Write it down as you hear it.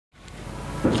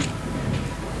All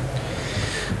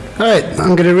right,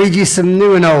 I'm going to read you some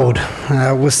new and old.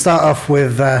 We'll start off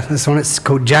with this one. It's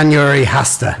called January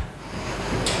Hasta.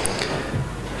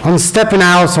 On stepping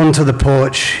out onto the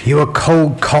porch, you are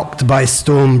cold-cocked by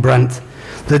Storm Brunt.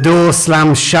 The door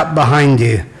slams shut behind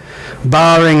you,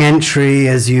 barring entry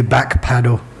as you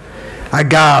back-paddle.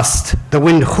 Aghast, the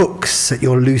wind hooks at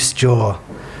your loose jaw.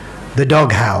 The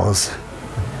dog howls.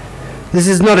 This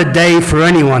is not a day for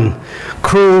anyone.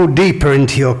 Crawl deeper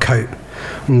into your coat.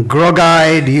 And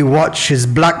grog-eyed, you watch as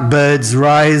blackbirds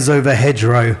rise over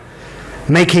hedgerow,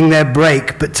 making their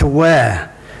break, but to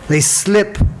where? They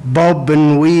slip, bob,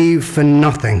 and weave for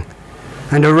nothing,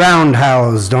 and are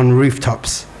round-housed on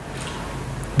rooftops.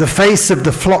 The face of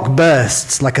the flock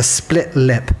bursts like a split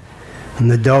lip, and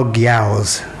the dog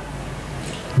yowls.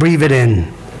 Breathe it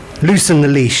in. Loosen the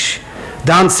leash.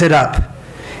 Dance it up.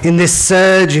 In this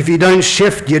surge, if you don't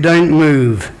shift, you don't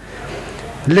move.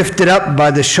 Lifted up by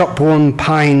the shop-worn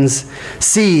pines,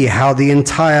 see how the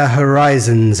entire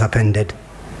horizon's upended.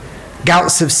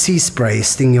 Gouts of sea spray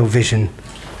sting your vision,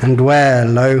 and where,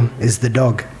 lo, is the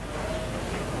dog?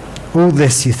 All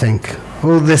this, you think,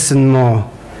 all this and more,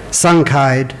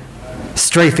 sunk-eyed,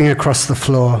 strafing across the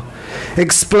floor.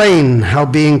 Explain how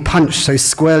being punched so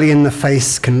squarely in the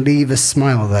face can leave a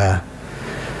smile there.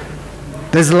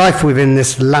 There's life within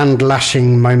this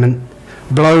land-lashing moment,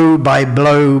 blow by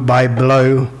blow by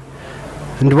blow,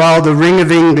 and while the ring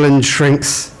of England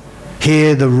shrinks,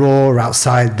 hear the roar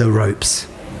outside the ropes.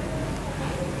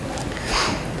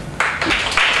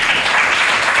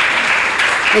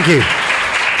 Thank you.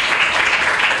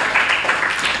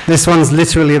 This one's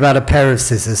literally about a pair of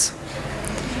scissors.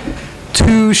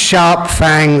 Two sharp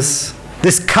fangs.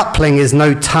 This coupling is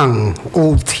no tongue,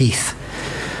 all teeth.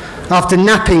 After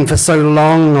napping for so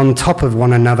long on top of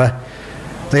one another,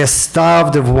 they are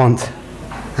starved of want,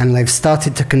 and they've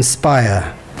started to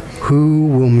conspire. Who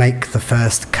will make the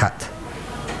first cut?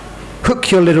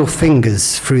 Hook your little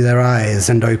fingers through their eyes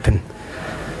and open.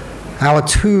 Our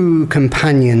two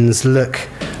companions look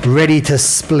ready to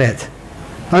split.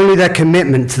 Only their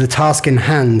commitment to the task in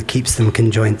hand keeps them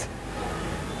conjoined.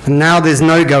 And now there's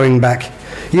no going back.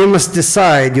 You must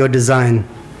decide your design.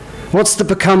 What's to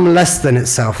become less than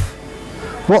itself?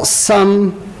 What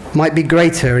sum might be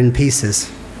greater in pieces?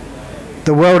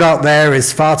 The world out there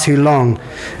is far too long,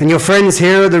 and your friends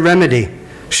here are the remedy.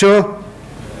 Sure,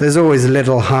 there's always a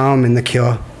little harm in the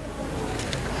cure.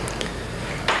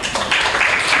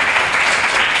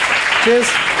 Cheers.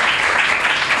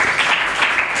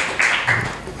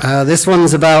 This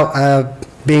one's about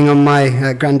being on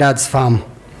my granddad's farm.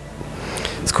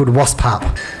 It's called Wasp Harp.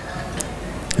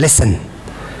 Listen,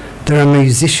 there are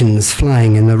musicians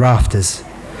flying in the rafters,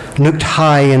 nooked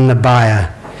high in the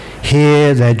byre.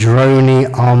 Hear their drony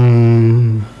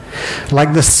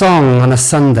like the song on a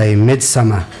Sunday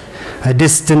midsummer, a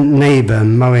distant neighbor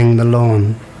mowing the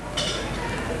lawn.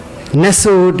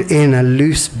 Nestled in a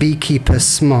loose beekeeper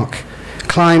smock,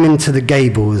 climb into the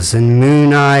gables and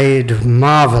moon-eyed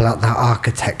marvel at that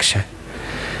architecture.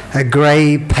 A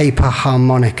grey paper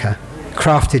harmonica,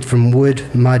 crafted from wood,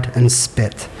 mud, and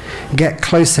spit. Get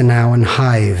closer now and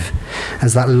hive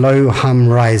as that low hum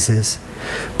rises.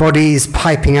 Bodies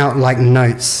piping out like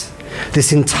notes.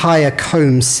 This entire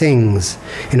comb sings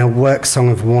in a work song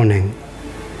of warning.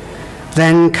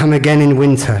 Then come again in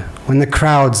winter, when the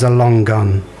crowds are long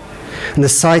gone, and the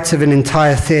sight of an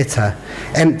entire theatre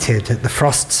emptied at the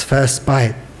frost's first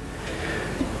bite.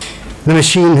 The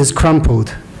machine has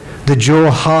crumpled. The jaw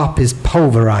harp is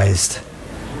pulverized.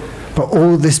 But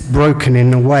all this broken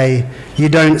in a way you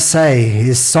don't say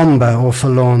is somber or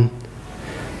forlorn.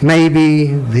 Maybe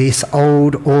this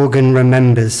old organ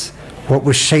remembers what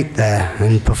was shaped there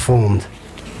and performed.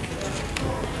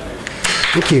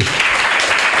 Thank you.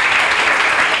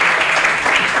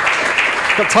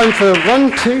 Got time for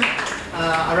one, two?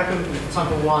 I reckon time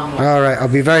for one. All right, I'll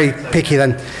be very picky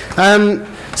then.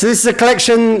 So this is a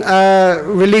collection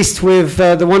released with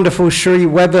the wonderful Cherie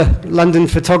Weber, London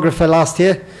photographer, last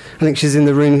year. I think she's in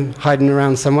the room hiding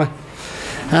around somewhere.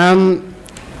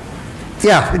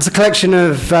 Yeah, it's a collection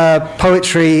of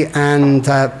poetry and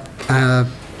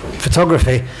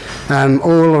photography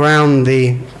all around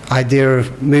the idea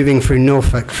of moving through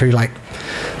Norfolk, through like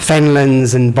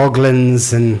fenlands and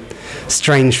boglands and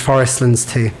strange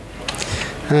forestlands too.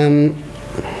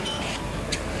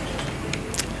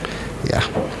 Yeah.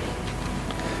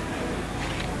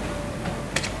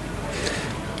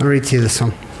 I'll read to you this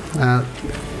one.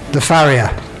 The Farrier.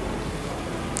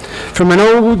 From an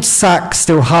old sack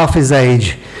still half his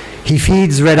age, he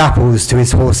feeds red apples to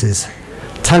his horses,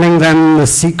 telling them the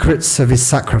secrets of his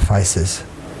sacrifices.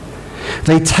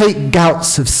 They take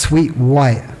gouts of sweet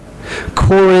white,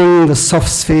 coring the soft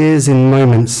spheres in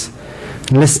moments,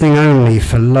 listening only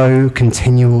for low,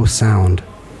 continual sound.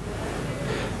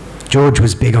 George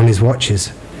was big on his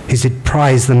watches. He said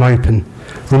prise them open,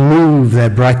 remove their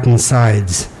brightened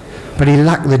sides, but he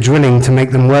lacked the drilling to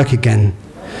make them work again,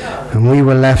 and we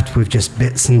were left with just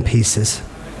bits and pieces.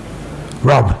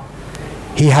 Rob,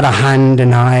 he had a hand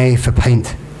and eye for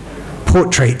paint,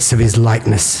 portraits of his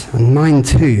likeness, and mine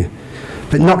too,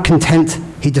 but not content,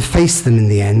 he defaced them in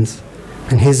the end,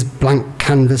 and his blank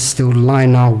canvas still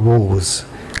line our walls,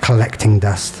 collecting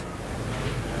dust.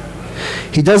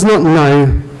 He does not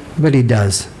know, but he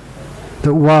does,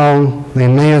 that while they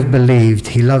may have believed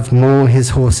he loved more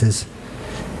his horses,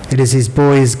 it is his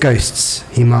boys' ghosts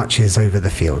he marches over the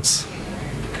fields.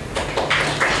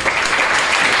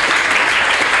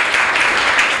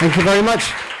 Thank you very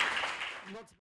much.